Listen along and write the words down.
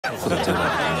副总监，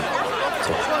坐。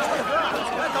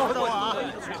等会啊！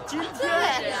今天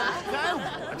该我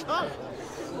唱，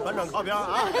班长靠边啊！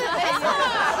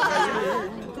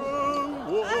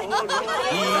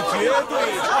你绝对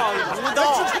唱不到！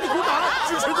支持的鼓掌，支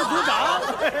持的鼓掌。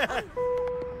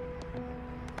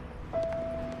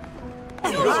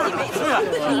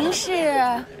您是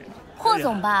霍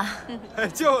总吧？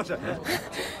就是。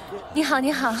你好，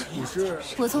你好。你是？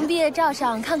我从毕业照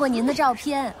上看过您的照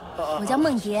片，我叫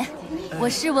梦蝶，我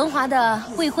是文华的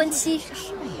未婚妻。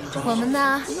我们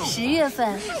呢，10月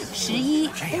份11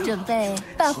准备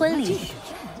办婚礼。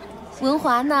文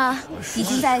华呢，已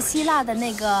经在希腊的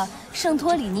那个圣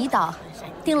托里尼岛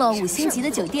订了5星级的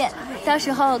酒店，到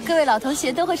时候各位老同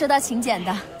学都会收到请柬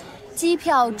的，机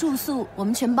票住宿我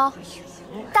们全包，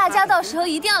大家到时候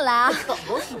一定要来啊！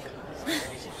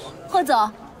霍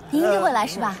总，您一定会来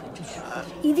是吧？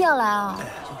一定要来啊！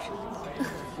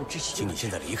请你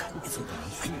现在离开。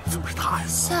怎么是他呀？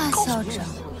夏校长，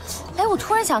哎，我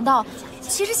突然想到，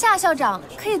其实夏校长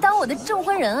可以当我的证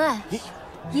婚人哎。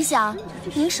你想，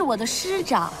您是我的师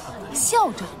长、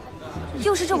校长，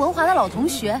又是这文华的老同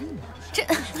学，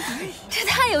这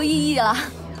太有意义了，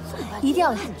一定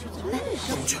要来。来，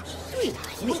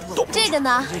这个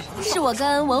呢，是我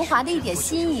跟文华的一点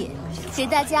心意，给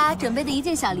大家准备的一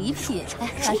件小礼品。来，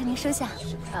老师您收下。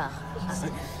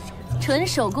纯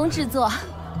手工制作，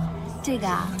这个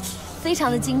啊，非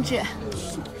常的精致，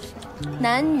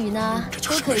男女呢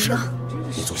都可以用。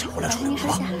你坐下，我来处理，好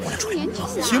吧？我来处理，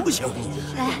行不行？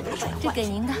来，这给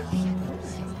您的。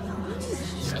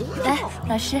来，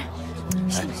老师。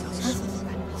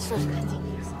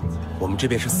我们这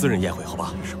边是私人宴会，好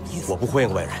吧？我不欢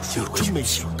迎外人，请你回去。真没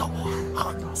想到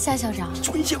啊！夏校长，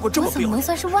就没见过这么怎么能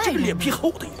算是外人？这个脸皮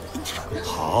厚的。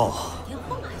好，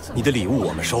你的礼物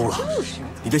我们收了，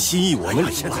你的心意我们领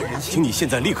了，请你现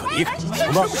在立刻离开，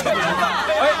行吗？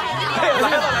哎，来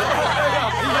了！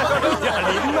呀，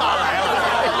琳娜来了！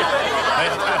哎呀，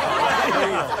太好了！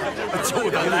就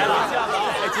等你来了！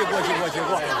接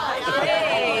过。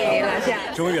哎，老夏，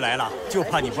终于来了，就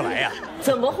怕你不来呀。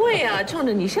怎么会呀？冲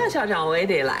着你夏校长，我也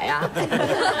得来呀。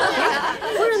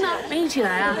夫人呢？没一起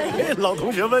来啊？老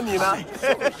同学问你呢。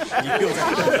你又在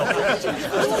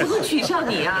我不会取笑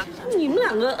你啊！你们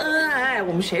2个恩恩爱爱，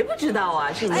我们谁不知道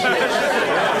啊？是不是？是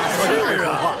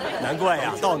啊，难怪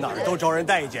呀，到哪儿都招人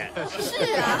待见。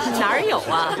是啊，哪儿有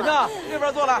啊？琳娜，这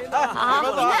边坐来，来，好，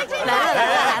这边坐。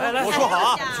来了。我说好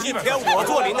啊，今天我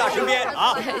坐琳娜身边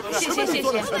啊。谢谢。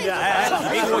哎，你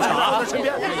别给我抢啊！身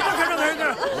边，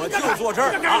我就坐这儿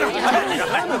啊！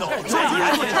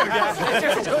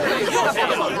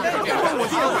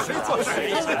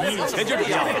你以前就这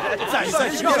样，再三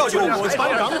学校就我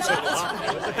班长抢了，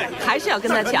还是要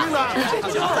跟他抢。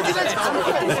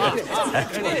哎，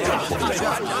我跟你说，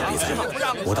别在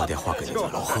意，我打电话给那个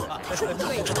老贺，他说他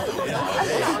不知道。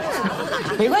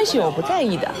没关系，我不在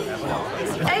意的。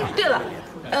哎，对了。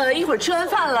一会儿吃完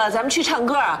饭了，咱们去唱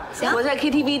歌啊！我在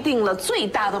KTV 订了最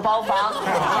大的包房。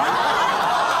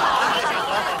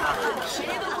谁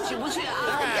都不去啊！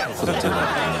副总监，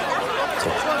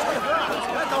坐。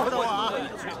等会啊！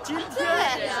今天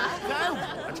该我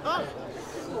唱，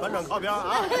班长靠边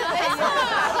啊！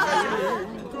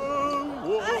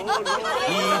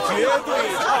你绝对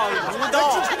唱不到！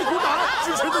支持的鼓掌，支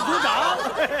持的鼓掌。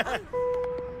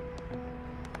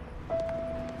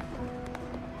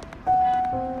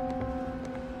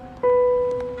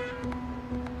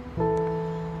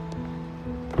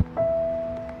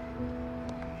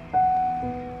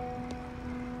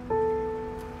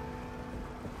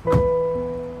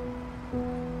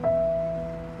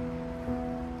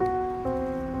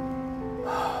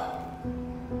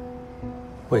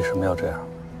为什么要这样？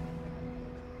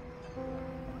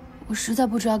我实在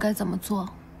不知道该怎么做。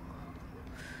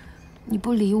你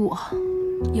不理我，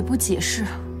也不解释，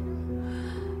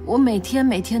我每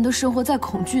天都生活在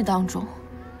恐惧当中。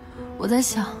我在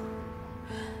想，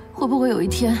会不会有一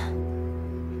天，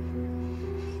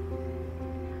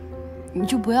你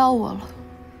就不要我了，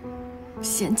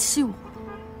嫌弃我了？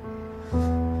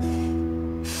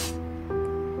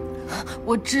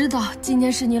我知道今天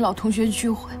是你老同学聚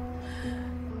会。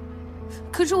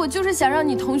可是我就是想让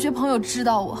你同学朋友知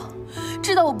道我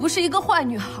不是一个坏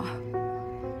女孩，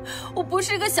我不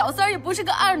是一个小三儿，也不是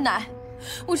个二奶，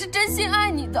我是真心爱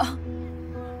你的，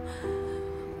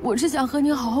我是想和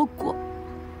你好好过，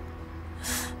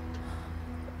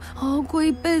好好过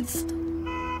一辈子的。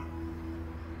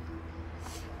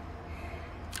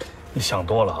你想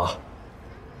多了啊！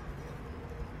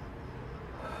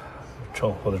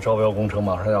政府的招标工程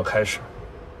马上要开始。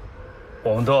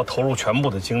我们都要投入全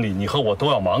部的精力，你和我都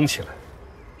要忙起来。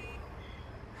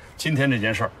今天这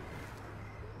件事儿，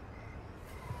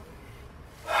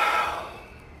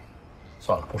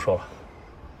算了，不说了。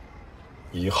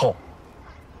以后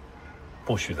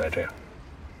不许再这样。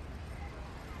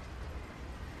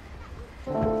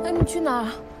哎，你去哪儿？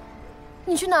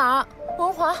你去哪儿？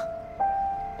文华。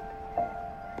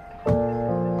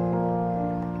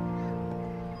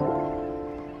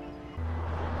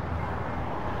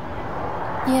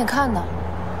你也看到了，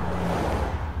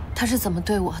他是怎么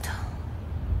对我的。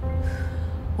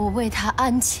我为他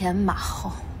鞍前马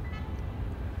后，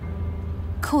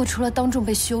可我除了当众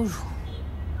被羞辱，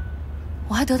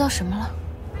我还得到什么了？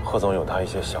贺总有他一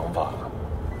些想法，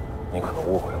你可能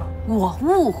误会了。我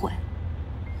误会？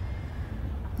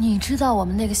你知道我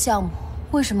们那个项目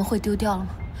为什么会丢掉了吗？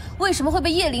为什么会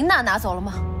被叶琳娜拿走了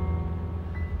吗？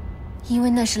因为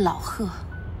那是老贺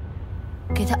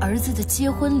给他儿子的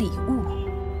结婚礼物。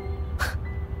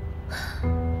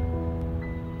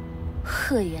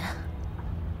贺言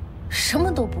什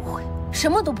么都不会，什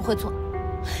么都不会做，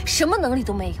什么能力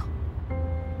都没有，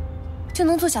就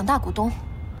能做小大股东，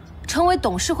成为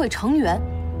董事会成员。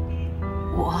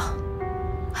我，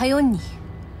还有你，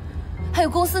还有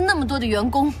公司那么多的员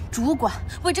工、主管，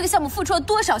为这个项目付出了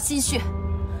多少心血？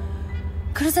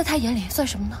可是，在他眼里算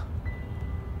什么呢？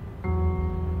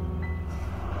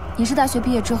你是大学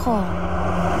毕业之后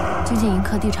就进盈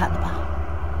科地产的吧？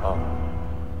啊。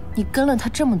你跟了他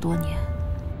这么多年，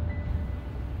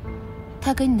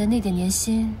他给你的那点年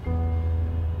薪，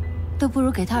都不如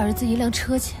给他儿子一辆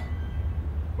车钱，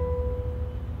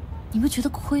你不觉得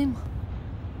亏吗？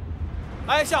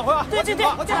哎，下回啊！对，我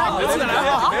们等着，我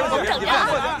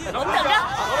们等着。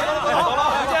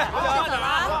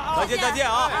再见，再见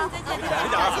啊！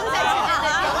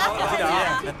再见啊！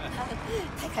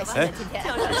太开心了，今天。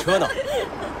你车呢？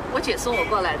我姐送我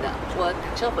过来的，我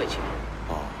打车回去。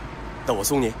哦，那我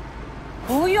送你。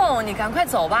不用，你赶快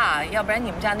走吧，要不然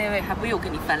你们家那位还不又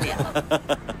跟你翻脸了。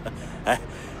哎，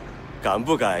敢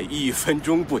不敢1分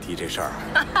钟不提这事儿？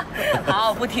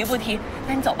好，不提，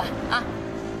那你走吧啊。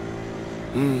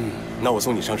那我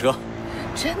送你上车。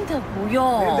真的不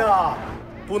用。林哥，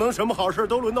不能什么好事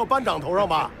都轮到班长头上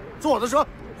吧？坐我的车。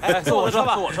哎，坐我的车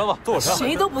吧，坐我车吧，坐我车。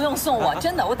谁都不用送我，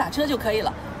真的，我打车就可以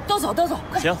了。都走，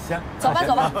快。行，走吧。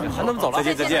还能走了？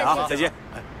再见啊！再见。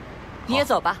你也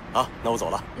走吧。好，那我走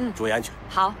了。注意安全。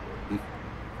好。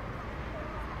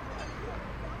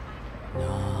拿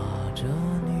着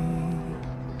你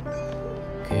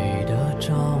给的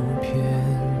照片，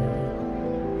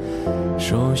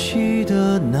熟悉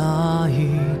的那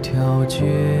一条街，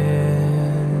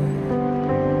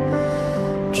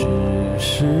只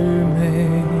是没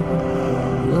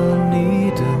了你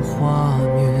的画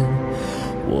面，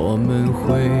我们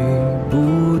回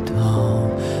不到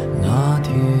那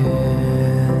天。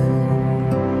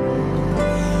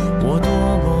我多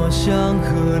么想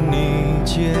和你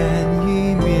见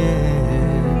一面，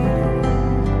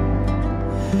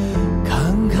看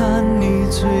看你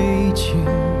最近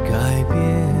改变，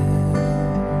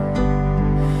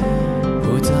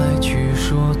不再去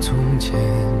说从前，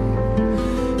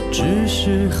只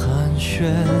是寒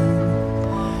暄，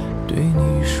对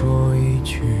你说一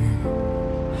句，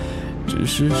只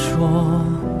是说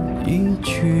一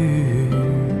句。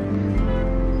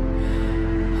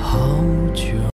好久。